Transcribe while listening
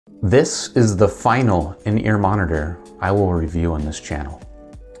This is the final in-ear monitor I will review on this channel.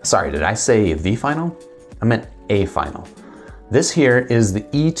 Sorry, did I say the final? I meant a final. This here is the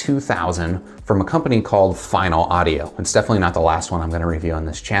E2000 from a company called Final Audio. It's definitely not the last one I'm gonna review on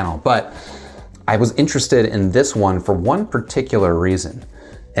this channel, but I was interested in this one for one particular reason,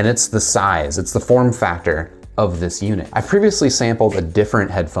 and it's the size, it's the form factor of this unit. I've previously sampled a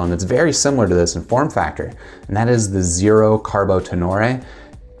different headphone that's very similar to this in form factor, and that is the Zero Carbo Tenore.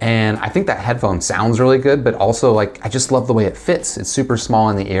 And I think that headphone sounds really good, but also I just love the way it fits. It's super small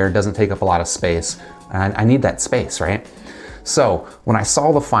in the ear, doesn't take up a lot of space. And I need that space, right? So when I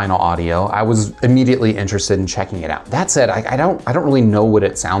saw the Final Audio, I was immediately interested in checking it out. That said, I don't really know what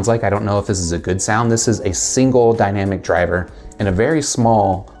it sounds like. I don't know if this is a good sound. This is a single dynamic driver in a very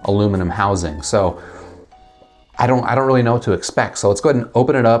small aluminum housing. So I don't really know what to expect. So let's go ahead and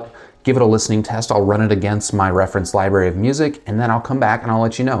open it up, give it a listening test. I'll run it against my reference library of music, and then I'll come back and I'll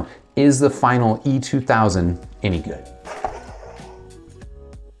let you know, is the Final E2000 any good?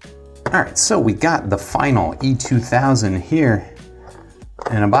 All right, so we got the Final E2000 here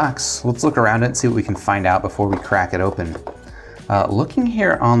in a box. Let's look around it and see what we can find out before we crack it open. Looking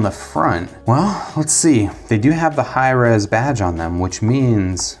here on the front, well, let's see. They do have the high-res badge on them, which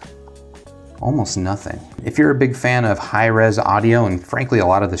means almost nothing. If you're a big fan of high-res audio, and frankly a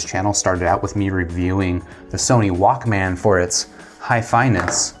lot of this channel started out with me reviewing the Sony Walkman for its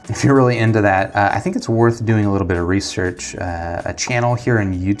hi-fi-ness, if you're really into that, I think it's worth doing a little bit of research. A channel here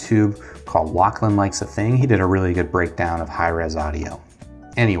on YouTube called Lachlan Likes a Thing, he did a really good breakdown of high-res audio.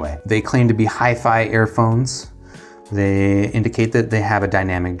 Anyway, they claim to be hi-fi earphones. They indicate that they have a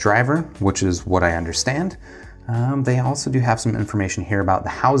dynamic driver, which is what I understand. They also do have some information here about the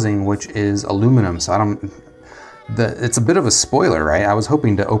housing, which is aluminum. So it's a bit of a spoiler, right? I was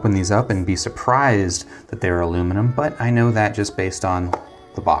hoping to open these up and be surprised that they're aluminum, but I know that just based on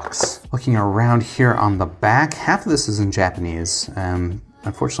the box. Looking around here on the back, half of this is in Japanese.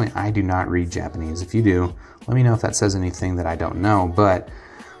 Unfortunately, I do not read Japanese. If you do, let me know if that says anything that I don't know, but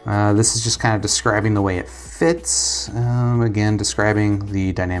this is just kind of describing the way it fits. Again, describing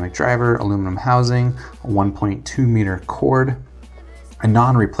the dynamic driver, aluminum housing, a 1.2 meter cord, a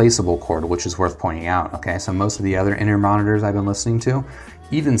non-replaceable cord, which is worth pointing out, okay? So most of the other in-ear monitors I've been listening to,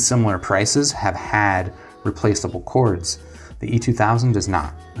 even similar prices, have had replaceable cords. The E2000 does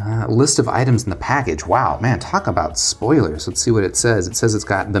not. List of items in the package. Wow, man, talk about spoilers. Let's see what it says. It says it's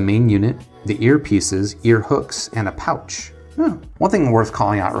got the main unit, the earpieces, ear hooks, and a pouch. One thing worth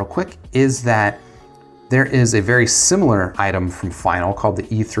calling out real quick is that there is a very similar item from Final called the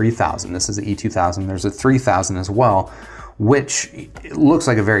E3000. This is the E2000. There's a 3000 as well, which looks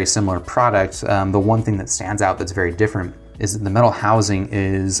like a very similar product. The one thing that stands out that's very different is that the metal housing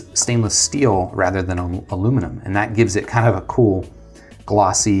is stainless steel rather than aluminum, and that gives it kind of a cool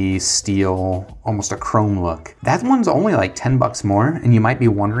glossy steel, almost a chrome look. That one's only like 10 bucks more, and you might be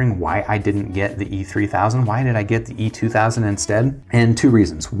wondering why I didn't get the E3000. Why did I get the E2000 instead? And two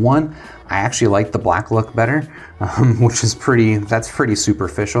reasons. One, I actually like the black look better, which is that's pretty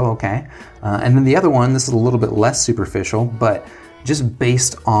superficial, okay? And then the other one, this is a little bit less superficial, but just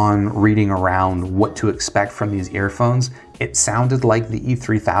based on reading around what to expect from these earphones, it sounded like the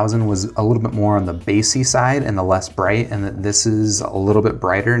E3000 was a little bit more on the bassy side and the less bright, and that this is a little bit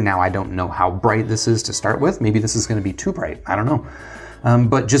brighter. Now I don't know how bright this is to start with. Maybe this is gonna be too bright, I don't know.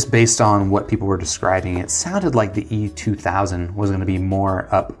 But just based on what people were describing, it sounded like the E2000 was gonna be more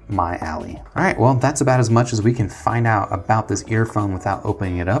up my alley. All right, well, that's about as much as we can find out about this earphone without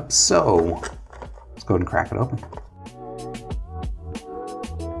opening it up. So let's go ahead and crack it open.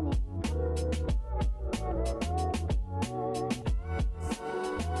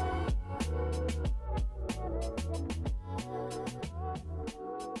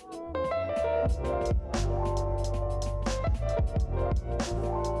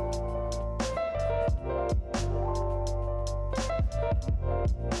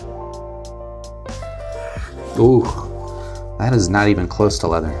 Ooh, that is not even close to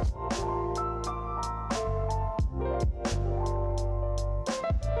leather.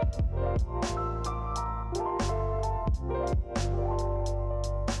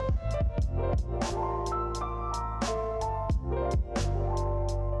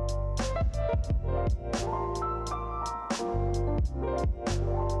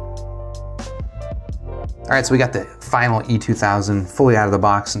 All right, so we got the Final E2000 fully out of the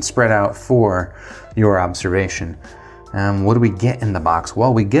box and spread out for your observation. What do we get in the box?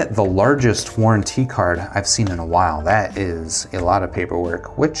 Well, we get the largest warranty card I've seen in a while. That is a lot of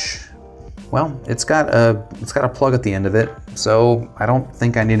paperwork, which well, it's got a plug at the end of it, so I don't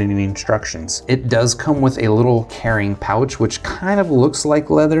think I need any instructions. It does come with a little carrying pouch, which kind of looks like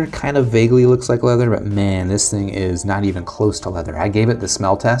leather, kind of vaguely looks like leather, but man, this thing is not even close to leather. I gave it the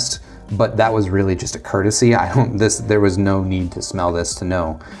smell test, but that was really just a courtesy. There was no need to smell this to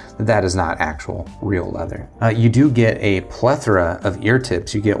know that that is not actual real leather. You do get a plethora of ear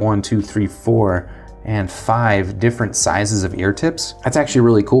tips. You get 1, 2, 3, 4, and 5 different sizes of ear tips. That's actually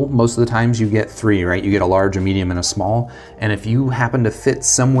really cool. Most of the times you get 3, right? You get a large, a medium, and a small. And if you happen to fit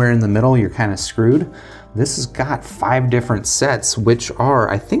somewhere in the middle, you're kind of screwed. This has got 5 different sets, which are,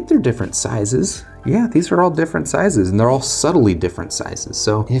 I think they're different sizes. Yeah, these are all different sizes, and they're all subtly different sizes.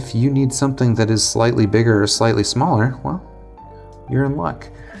 So if you need something that is slightly bigger or slightly smaller, well, you're in luck.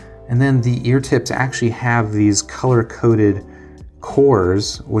 And then the ear tips actually have these color-coded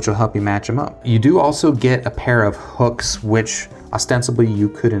cores, which will help you match them up. You do also get a pair of hooks, which ostensibly you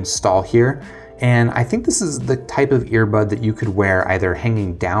could install here. And I think this is the type of earbud that you could wear either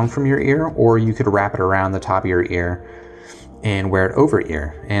hanging down from your ear, or you could wrap it around the top of your ear and wear it over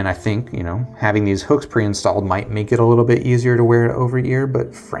ear. And I think, you know, having these hooks pre-installed might make it a little bit easier to wear it over ear,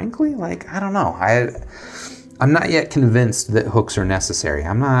 but frankly, like, I don't know. I'm not yet convinced that hooks are necessary.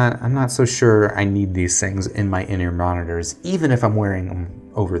 I'm not so sure I need these things in my in-ear monitors, even if I'm wearing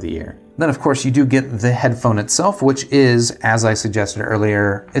them over the ear. Then of course you do get the headphone itself, which is, as I suggested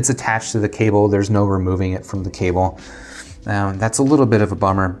earlier, it's attached to the cable. There's no removing it from the cable. That's a little bit of a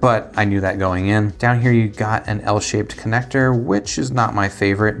bummer, but I knew that going in. Down here you got an L-shaped connector, which is not my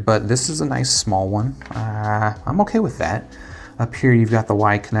favorite, but this is a nice small one. I'm okay with that. Up here you've got the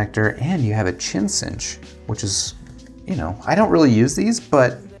Y connector, and you have a chin cinch, which is, you know, I don't really use these,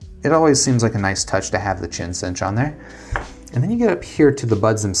 but it always seems like a nice touch to have the chin cinch on there. And then you get up here to the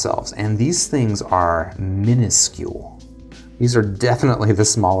buds themselves, and these things are minuscule. These are definitely the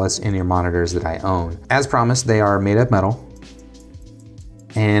smallest in-ear monitors that I own. As promised, they are made of metal,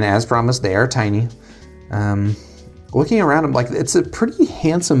 and as promised, they are tiny. Looking around, I'm like, it's a pretty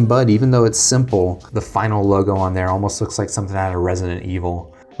handsome bud, even though it's simple. The Final logo on there almost looks like something out of Resident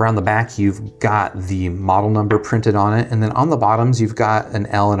Evil. Around the back, you've got the model number printed on it, and then on the bottoms, you've got an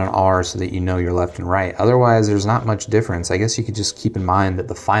L and an R so that you know your left and right. Otherwise, there's not much difference. I guess you could just keep in mind that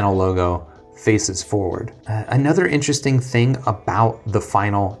the Final logo faces forward. Another interesting thing about the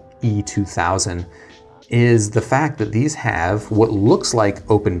Final E2000 is the fact that these have what looks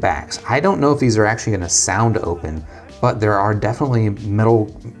like open backs. I don't know if these are actually gonna sound open, but there are definitely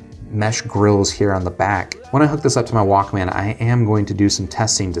metal mesh grills here on the back. When I hook this up to my Walkman, I am going to do some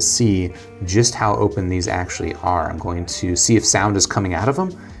testing to see just how open these actually are. I'm going to see if sound is coming out of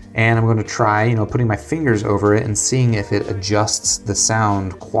them, and I'm going to try, you know, putting my fingers over it and seeing if it adjusts the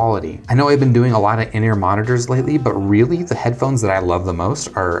sound quality. I know I've been doing a lot of in-ear monitors lately, but really the headphones that I love the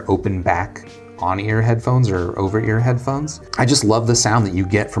most are open back on-ear headphones or over-ear headphones. I just love the sound that you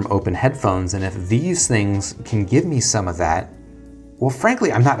get from open headphones, and if these things can give me some of that, well,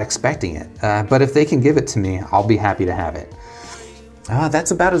 frankly, I'm not expecting it, but if they can give it to me, I'll be happy to have it.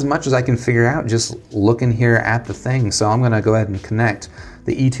 That's about as much as I can figure out just looking here at the thing, so I'm gonna go ahead and connect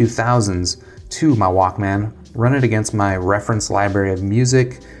the E2000s to my Walkman, run it against my reference library of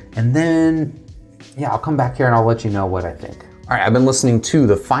music, and then, yeah, I'll come back here and I'll let you know what I think. All right, I've been listening to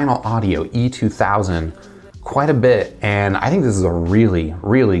the Final Audio E2000 quite a bit, and I think this is a really,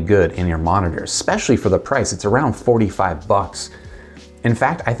 really good in-ear monitor, especially for the price. It's around 45 bucks. In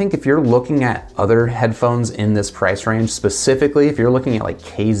fact, I think if you're looking at other headphones in this price range, specifically if you're looking at like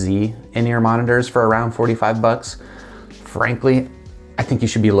KZ in-ear monitors for around 45 bucks, frankly, I think you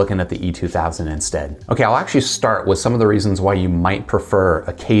should be looking at the E2000 instead. Okay, I'll actually start with some of the reasons why you might prefer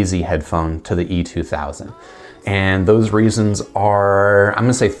a KZ headphone to the E2000. And those reasons are, I'm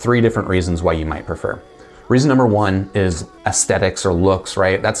gonna say 3 different reasons why you might prefer. Reason number 1 is aesthetics or looks,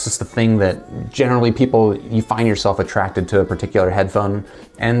 right? That's just the thing that generally you find yourself attracted to a particular headphone,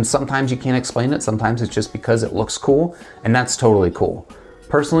 and sometimes you can't explain it. Sometimes it's just because it looks cool, and that's totally cool.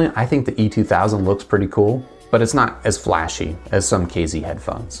 Personally, I think the E2000 looks pretty cool, but it's not as flashy as some KZ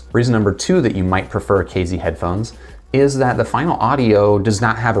headphones. Reason number 2 that you might prefer KZ headphones is that the Final Audio does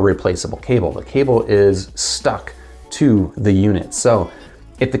not have a replaceable cable. The cable is stuck to the unit. So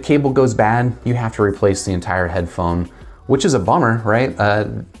if the cable goes bad, you have to replace the entire headphone, which is a bummer, right?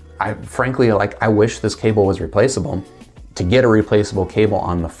 Frankly, I wish this cable was replaceable. To get a replaceable cable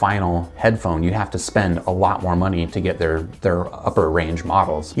on the Final headphone, you have to spend a lot more money to get their upper range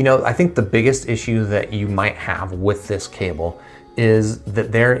models. You know, I think the biggest issue that you might have with this cable is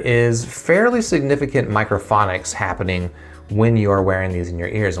that there is fairly significant microphonics happening when you are wearing these in your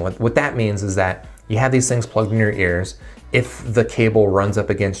ears. And what that means is that You have these things plugged in your ears. If the cable runs up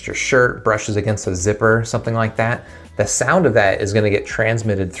against your shirt, brushes against a zipper, something like that, the sound of that is gonna get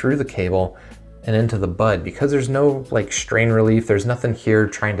transmitted through the cable and into the bud. Because there's no like strain relief, there's nothing here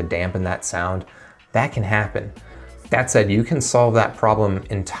trying to dampen that sound, that can happen. That said, you can solve that problem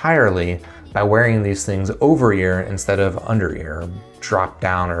entirely by wearing these things over ear instead of under ear, or drop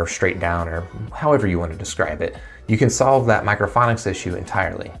down or straight down, or however you want to describe it. You can solve that microphonics issue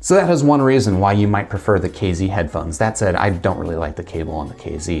entirely. So that is one reason why you might prefer the KZ headphones. That said, I don't really like the cable on the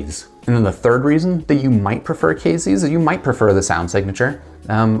KZs. And then the third reason that you might prefer KZs is you might prefer the sound signature.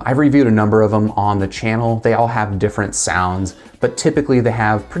 I've reviewed a number of them on the channel. They all have different sounds, but typically they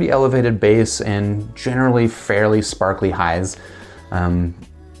have pretty elevated bass and generally fairly sparkly highs.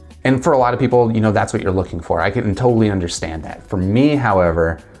 And for a lot of people, you know, that's what you're looking for. I can totally understand that. For me,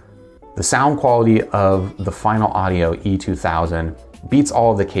 however, the sound quality of the Final Audio E2000 beats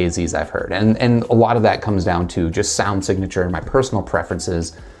all of the KZs I've heard. And a lot of that comes down to just sound signature and my personal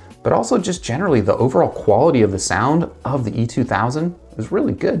preferences, but also just generally the overall quality of the sound of the E2000 is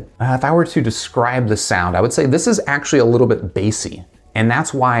really good. If I were to describe the sound, I would say this is actually a little bit bassy. And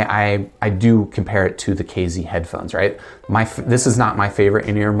that's why I do compare it to the KZ headphones, right? This is not my favorite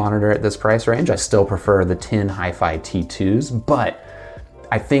in-ear monitor at this price range. I still prefer the Tin Hi-Fi T2s, but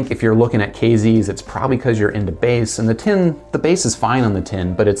I think if you're looking at KZs, it's probably because you're into bass, and the bass is fine on the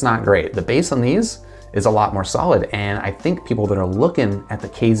Tin, but it's not great. The bass on these is a lot more solid, and I think people that are looking at the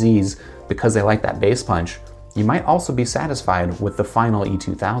KZs because they like that bass punch, you might also be satisfied with the Final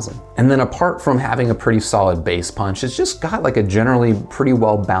E2000. And then apart from having a pretty solid bass punch, it's just got like a generally pretty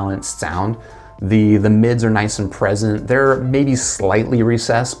well balanced sound. The mids are nice and present. They're maybe slightly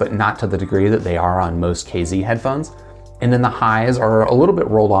recessed, but not to the degree that they are on most KZ headphones. And then the highs are a little bit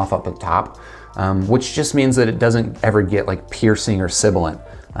rolled off up at the top, which just means that it doesn't ever get like piercing or sibilant.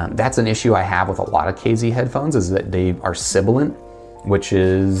 That's an issue I have with a lot of KZ headphones, is that they are sibilant, which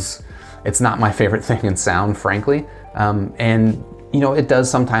is, it's not my favorite thing in sound, frankly. And you know, it does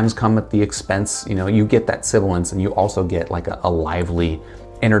sometimes come at the expense, you know, you get that sibilance and you also get like a lively,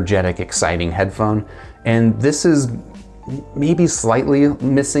 energetic, exciting headphone. And this is maybe slightly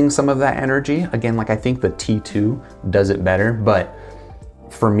missing some of that energy. Again, like I think the T2 does it better, but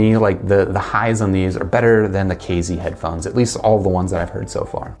for me, like the highs on these are better than the KZ headphones, at least all the ones that I've heard so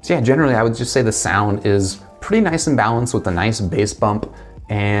far. So yeah, generally I would just say the sound is pretty nice and balanced with a nice bass bump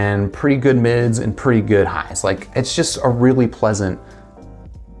and pretty good mids and pretty good highs. Like it's just a really pleasant,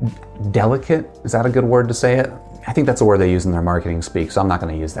 delicate, is that a good word to say it? I think that's a word they use in their marketing speak, so I'm not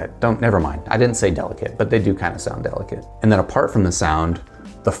gonna use that. Never mind. I didn't say delicate, but they do kind of sound delicate. And then apart from the sound,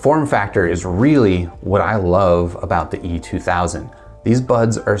 the form factor is really what I love about the E2000. These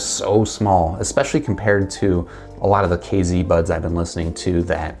buds are so small, especially compared to a lot of the KZ buds I've been listening to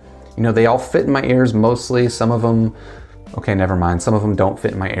that, you know, they all fit in my ears mostly. Some of them, okay, never mind. Some of them don't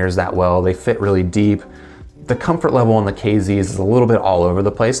fit in my ears that well. They fit really deep. The comfort level on the KZs is a little bit all over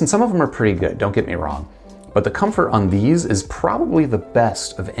the place, and some of them are pretty good, don't get me wrong. But the comfort on these is probably the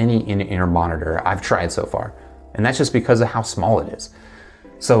best of any in-ear monitor I've tried so far. And that's just because of how small it is.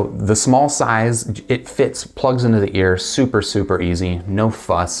 So the small size, it fits, plugs into the ear, super, super easy, no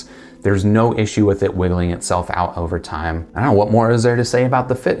fuss. There's no issue with it wiggling itself out over time. I don't know, what more is there to say about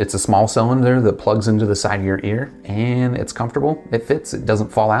the fit? It's a small cylinder that plugs into the side of your ear and it's comfortable, it fits, it doesn't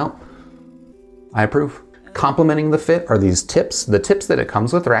fall out. I approve. Complementing the fit are these tips. The tips that it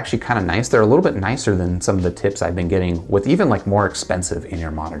comes with are actually kind of nice. They're a little bit nicer than some of the tips I've been getting with even like more expensive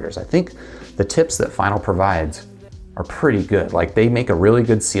in-ear monitors. I think the tips that Final provides are pretty good. Like they make a really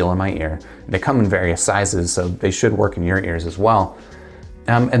good seal in my ear. They come in various sizes, so they should work in your ears as well.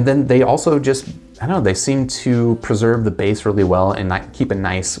 And then they also just, I don't know, they seem to preserve the bass really well and not keep a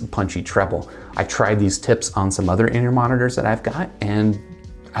nice punchy treble. I tried these tips on some other in-ear monitors that I've got, and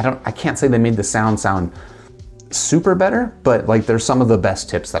I can't say they made the sound super better, but like they're some of the best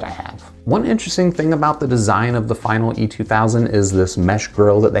tips that I have. One interesting thing about the design of the Final E2000 is this mesh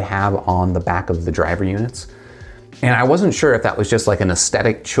grille that they have on the back of the driver units. And I wasn't sure if that was just like an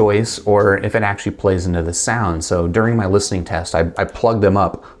aesthetic choice or if it actually plays into the sound. So during my listening test, I plugged them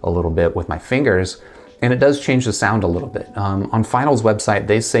up a little bit with my fingers, and it does change the sound a little bit. On Final's website,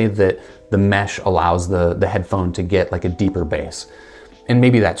 they say that the mesh allows the headphone to get like a deeper bass. And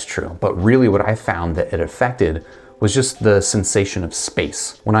maybe that's true, but really what I found that it affected was just the sensation of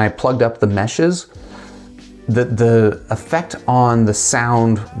space. When I plugged up the meshes, the effect on the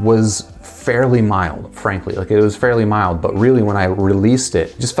sound was fairly mild, frankly. Like it was fairly mild, but really when I released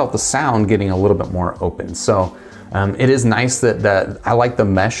it, just felt the sound getting a little bit more open. So it is nice that I like the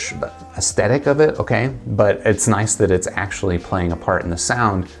mesh aesthetic of it, okay? But it's nice that it's actually playing a part in the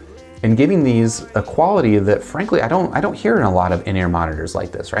sound. and giving these a quality that frankly I don't hear in a lot of in-ear monitors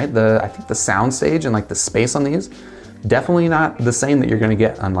like this, right? I think the sound stage and like the space on these, definitely not the same that you're gonna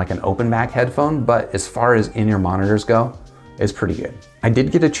get on like an open back headphone, but as far as in-ear monitors go, is pretty good. I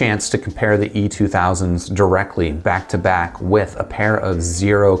did get a chance to compare the E2000s directly back to back with a pair of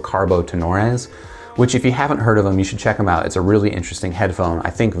Zero Carbo Tenores, which if you haven't heard of them, you should check them out. It's a really interesting headphone.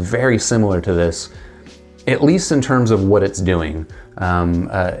 I think very similar to this, at least in terms of what it's doing,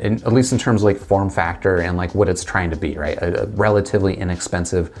 at least in terms of like form factor and like what it's trying to be, right? A relatively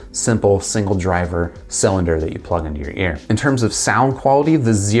inexpensive, simple single driver cylinder that you plug into your ear. In terms of sound quality,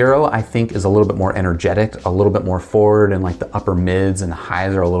 the Zero I think is a little bit more energetic, a little bit more forward, and like the upper mids and the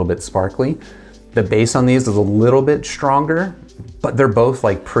highs are a little bit sparkly. The bass on these is a little bit stronger, but they're both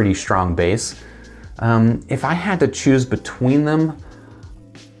like pretty strong bass. If I had to choose between them,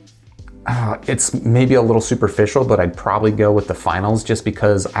 it's maybe a little superficial, but I'd probably go with the Finals just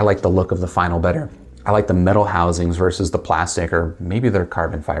because I like the look of the Final better. I like the metal housings versus the plastic, or maybe they're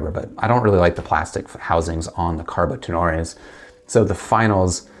carbon fiber, but I don't really like the plastic housings on the Carbo Tenores. So the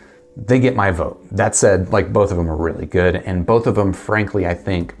Finals, they get my vote. That said, like both of them are really good, and both of them, frankly, I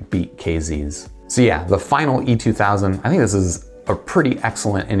think beat KZ's. So yeah, the Final E2000, I think this is a pretty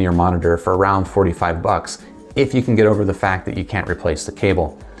excellent in-ear monitor for around 45 bucks if you can get over the fact that you can't replace the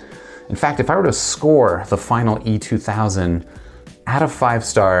cable. In fact, if I were to score the Final E2000 out of 5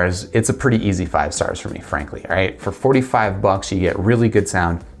 stars, it's a pretty easy 5 stars for me, frankly, all right? For 45 bucks, you get really good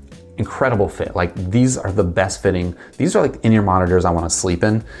sound, incredible fit. Like these are the best fitting. These are like in-ear monitors I wanna sleep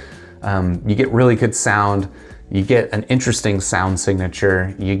in. You get really good sound, you get an interesting sound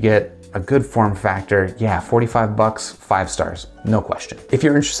signature, you get a good form factor. Yeah, 45 bucks, 5 stars, no question. If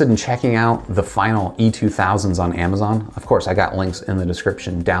you're interested in checking out the Final E2000s on Amazon, of course, I got links in the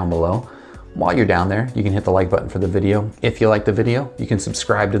description down below. While you're down there, you can hit the like button for the video. If you like the video, you can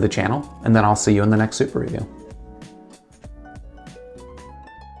subscribe to the channel, and then I'll see you in the next super review.